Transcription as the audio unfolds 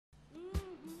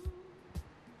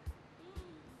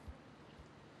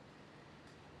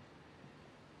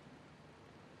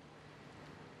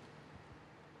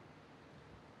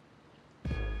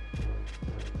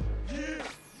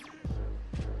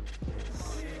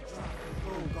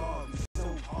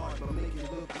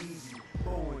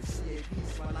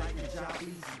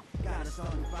easy. Gotta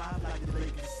start the vibe like the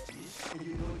Lakers. And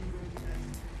you know you really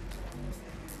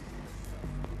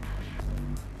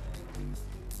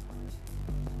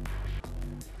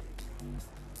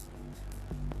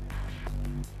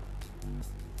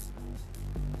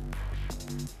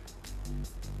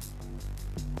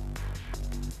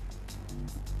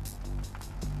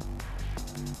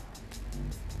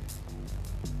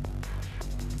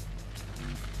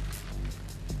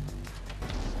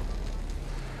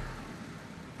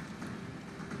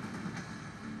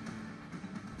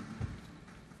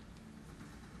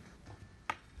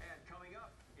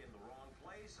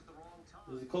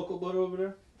Is the cocoa butter over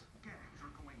there?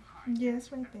 Yeah,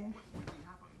 it's right there.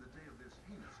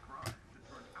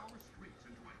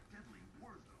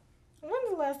 When's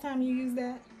the last time you used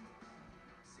that?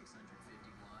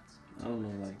 I don't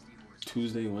know, like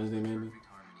Tuesday, Wednesday maybe.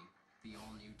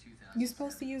 You're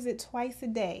supposed to use it twice a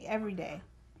day, every day.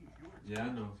 Yeah, I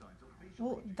know.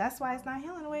 Well, that's why it's not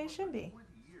healing the way it should be.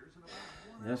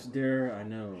 Yes, dear, I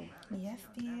know. Yes,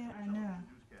 dear, I know.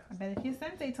 I bet if your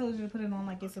sensei told you to put it on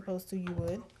like it's supposed to, you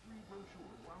would.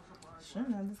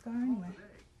 Shouldn't have the scar anyway.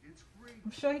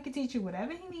 I'm sure he could teach you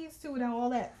whatever he needs to without all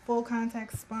that full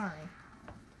contact sparring.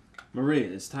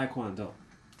 Maria, it's Taekwondo.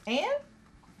 And?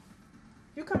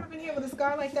 You come up in here with a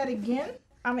scar like that again?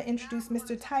 I'm going to introduce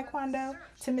Mr. Taekwondo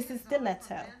to Mrs.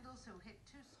 Stiletto.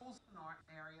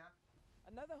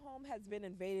 Another home has been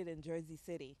invaded in Jersey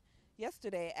City.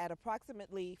 Yesterday, at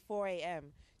approximately 4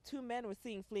 a.m., 2 men were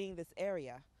seen fleeing this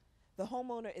area. The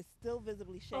homeowner is still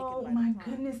visibly shaken by the crime. Oh my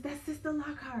goodness, that's Sister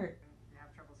Lockhart. You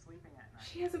have trouble sleeping at night.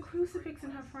 She has a crucifix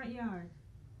in her front yard.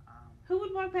 Who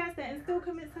would walk past that and still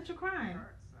commit such a crime?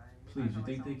 Please, you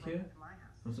think they care?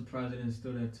 I'm surprised they didn't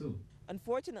steal that too.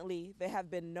 Unfortunately, there have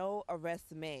been no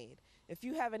arrests made. If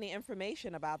you have any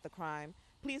information about the crime,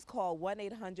 please call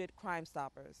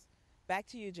 1-800-CRIME-STOPPERS. Back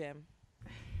to you, Jim.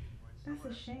 That's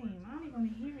a shame. I don't even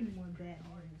want to hear any more bad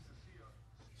news.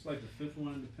 It's like the 5th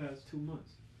one in the past 2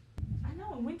 months. I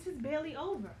know, and winter's barely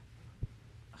over.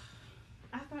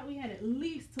 I thought we had at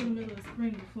least till the middle of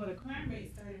spring before the crime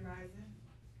rate started rising.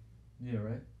 Yeah,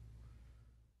 right?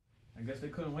 I guess they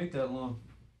couldn't wait that long.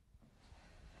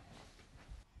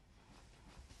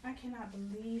 I cannot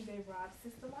believe they robbed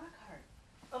Sister Lockhart.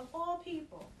 Of all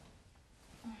people.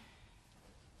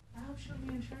 I hope she'll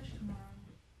be in church tomorrow.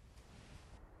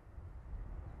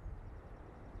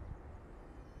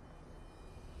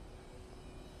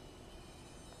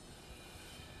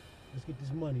 Let's get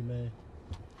this money, man.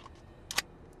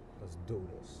 Let's do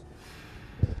this.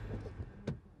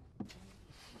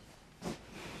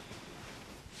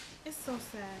 It's so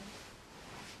sad.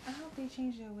 I hope they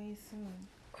change their ways soon.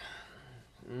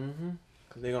 Mm-hmm.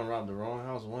 Because they're going to rob the wrong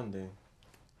house one day.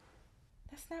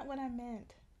 That's not what I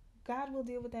meant. God will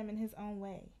deal with them in his own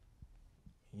way.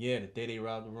 Yeah, the day they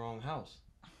robbed the wrong house.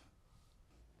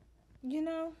 You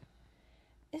know,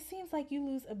 it seems like you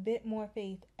lose a bit more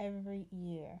faith every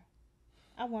year.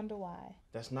 I wonder why.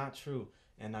 That's not true.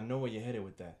 And I know where you're headed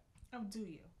with that. Oh, do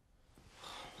you?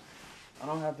 I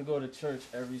don't have to go to church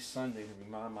every Sunday to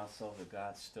remind myself that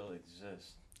God still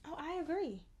exists. Oh, I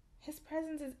agree. His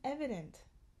presence is evident.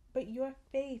 But your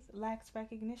faith lacks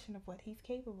recognition of what he's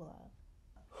capable of.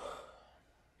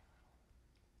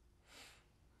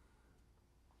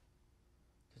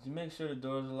 Did you make sure the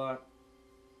doors are locked?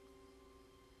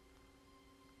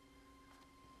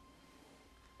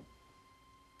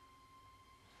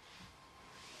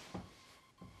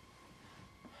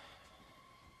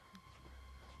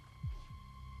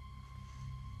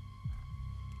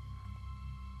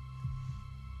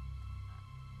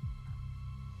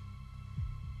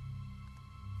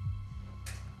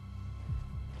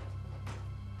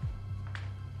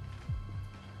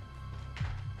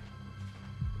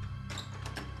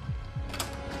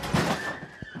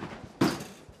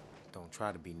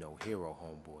 Try to be no hero,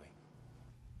 homeboy.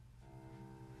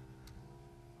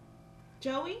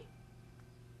 Joey?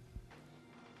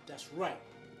 That's right.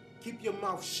 Keep your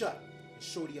mouth shut. And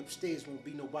Shorty upstairs won't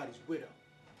be nobody's widow.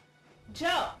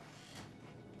 Joe!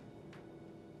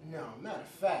 No, matter of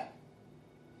fact.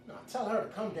 No, tell her to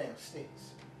come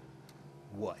downstairs.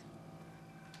 What?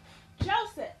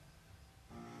 Joseph!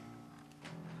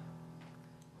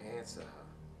 Answer her.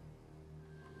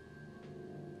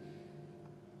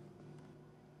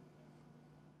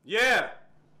 Yeah!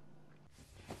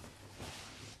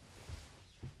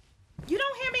 You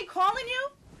don't hear me calling you?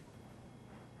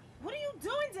 What are you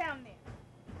doing down there?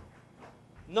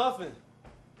 Nothing.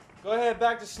 Go ahead,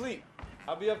 back to sleep.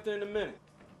 I'll be up there in a minute.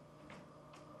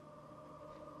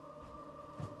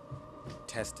 You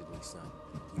tested me, son.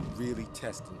 You really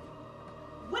tested me.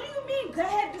 What do you mean, go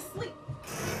ahead to sleep?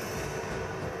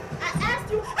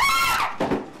 asked you. Ah!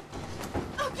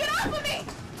 Oh, get off of me!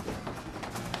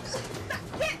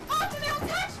 Get off of me! Don't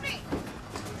touch me!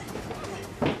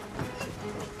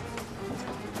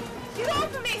 Get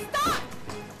off of me! Stop!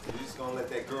 You just gonna let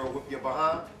that girl whip your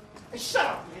behind? Hey, shut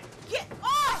up, man. Get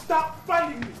off! Stop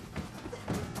fighting me.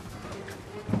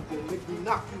 You gonna make me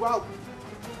knock you out?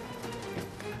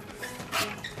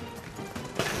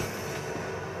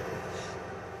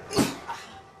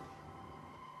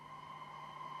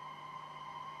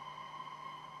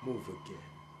 Move again.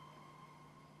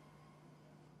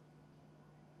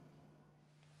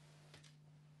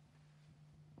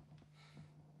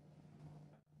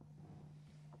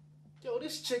 Yo,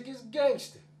 this chick is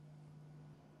gangster.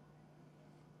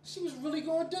 She was really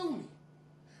gonna do me.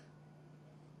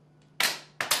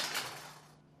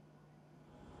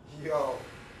 Yo,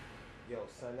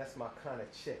 son, that's my kind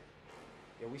of chick.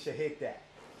 Yo, we should hit that.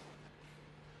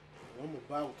 I'm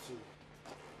about to.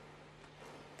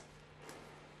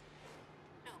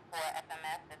 2-4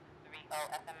 FMS, this is 3-0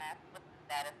 FMS. What's the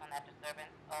status on that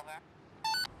disturbance? Over.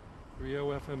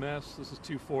 3-0 FMS, this is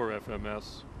 2-4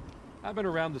 FMS. I've been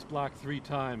around this block 3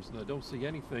 times and I don't see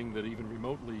anything that even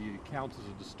remotely counts as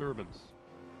a disturbance.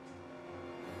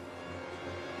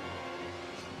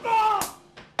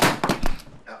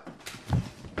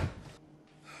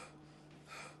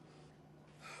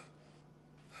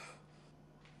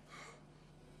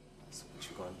 So what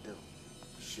you gonna do?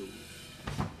 Shoot me?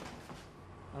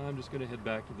 I'm just gonna head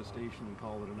back to the station and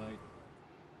call it a night.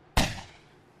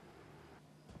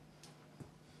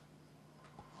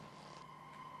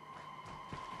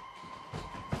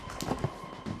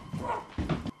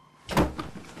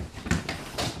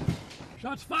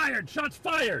 Shots fired! Shots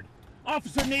fired!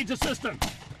 Officer needs assistance!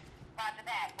 Roger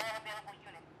that. All available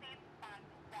units. Please respond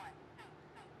to 1,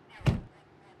 2, 2, 0.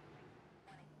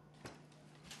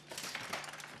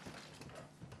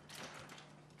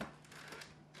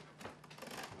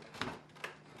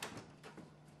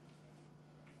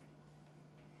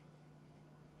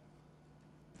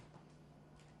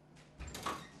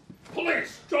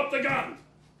 Police! Drop the gun!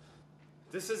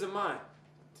 This isn't mine.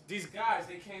 These guys,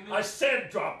 they came in. I said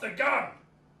drop the gun!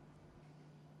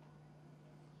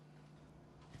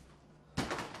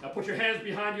 Now put your hands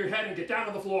behind your head and get down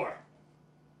on the floor.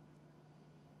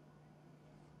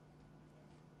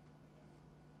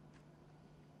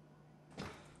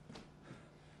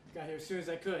 Got here as soon as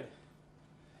I could.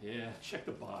 Yeah, check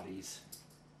the bodies.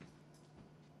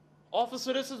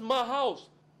 Officer, this is my house.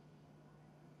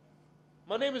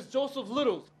 My name is Joseph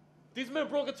Littles. These men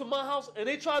broke into my house and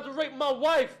they tried to rape my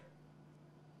wife.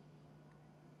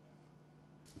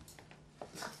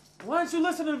 Why aren't you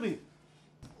listening to me?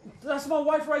 That's my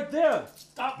wife right there.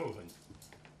 Stop moving.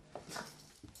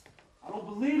 I don't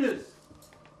believe this.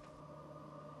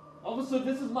 Officer,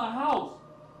 this is my house.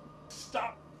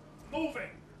 Stop moving.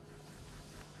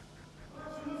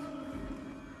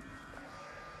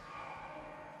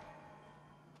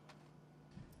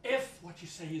 If what you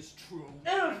say is true.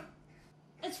 If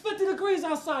it's 50 degrees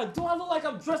outside, do I look like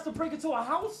I'm dressed to break into a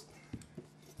house?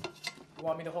 You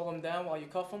want me to hold him down while you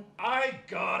cuff him? I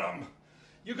got him.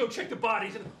 You go check the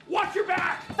bodies and watch your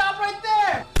back. Stop right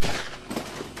there!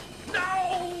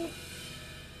 No!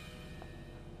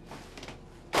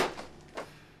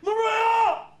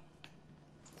 Maria!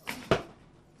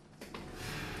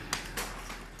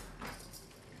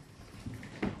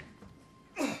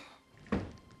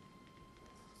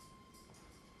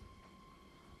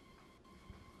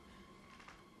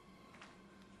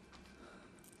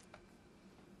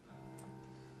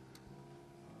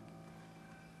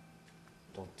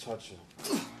 Don't touch him.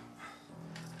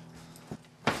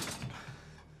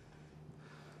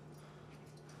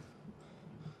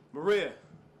 Maria.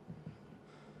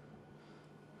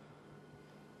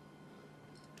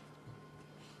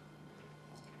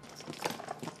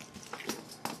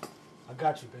 I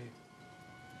got you, babe.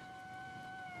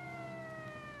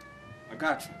 I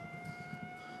got you.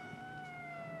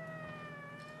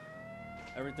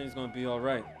 Everything's gonna be all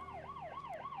right.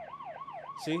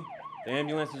 See? The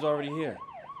ambulance is already here.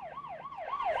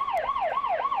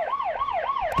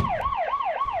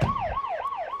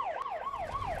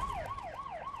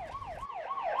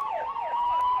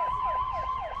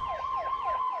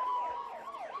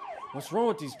 What's wrong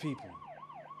with these people?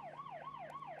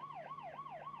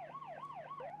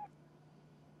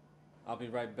 I'll be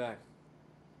right back.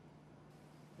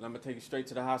 And I'm gonna take you straight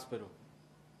to the hospital.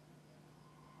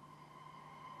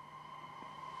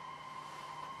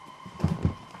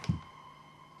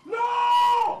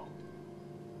 No!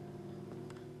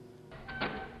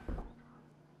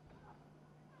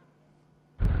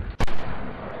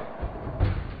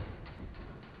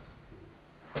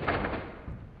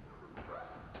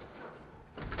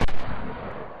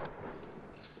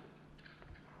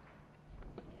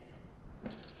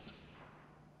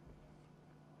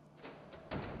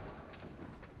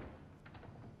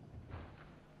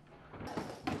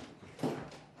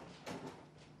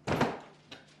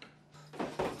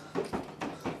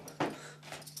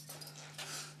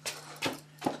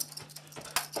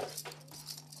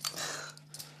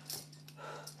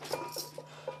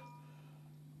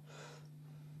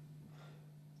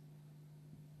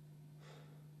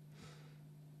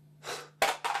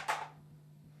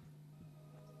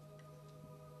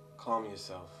 Calm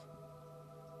yourself.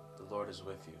 The Lord is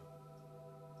with you.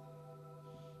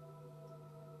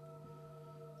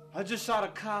 I just shot a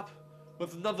cop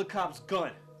with another cop's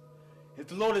gun. If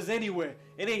the Lord is anywhere,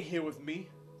 it ain't here with me.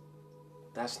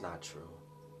 That's not true.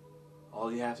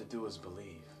 All you have to do is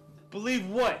believe. Believe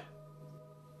what?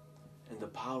 In the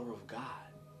power of God.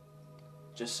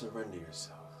 Just surrender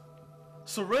yourself.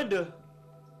 Surrender?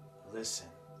 Listen.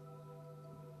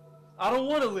 I don't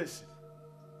want to listen.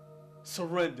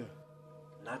 Surrender.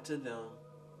 Not to them,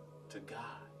 to God.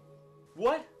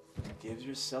 What? Give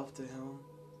yourself to Him,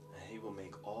 and He will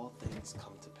make all things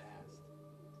come to pass.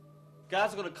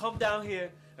 God's gonna come down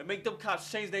here and make them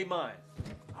cops change their mind.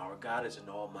 Our God is an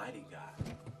almighty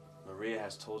God. Maria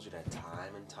has told you that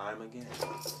time and time again.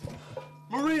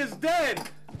 Maria's dead!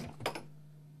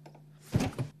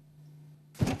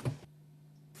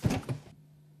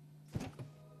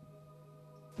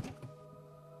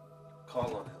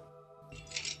 Call on Him.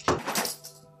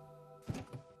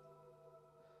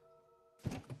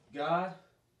 God,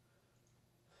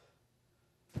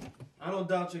 I don't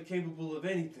doubt you're capable of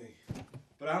anything,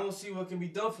 but I don't see what can be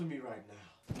done for me right now.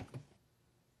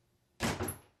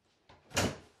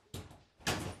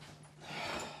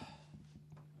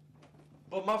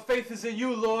 But my faith is in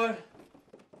you, Lord.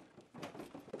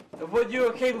 And what you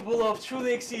are capable of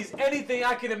truly exceeds anything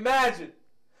I can imagine.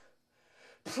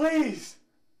 Please,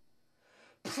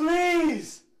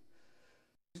 please,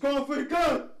 he's going for the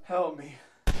gun. Help me.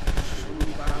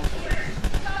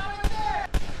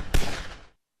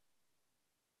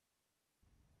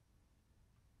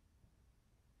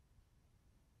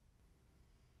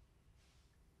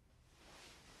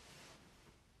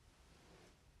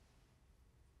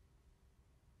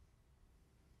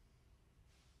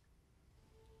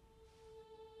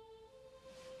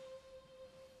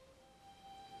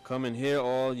 Come and hear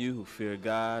all you who fear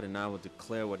God, and I will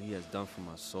declare what He has done for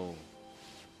my soul.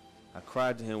 I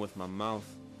cried to Him with my mouth,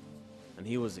 and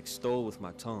He was extolled with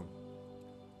my tongue.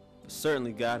 But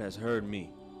certainly God has heard me.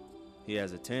 He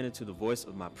has attended to the voice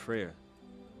of my prayer.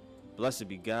 Blessed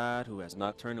be God, who has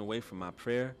not turned away from my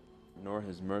prayer, nor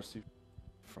His mercy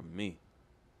from me.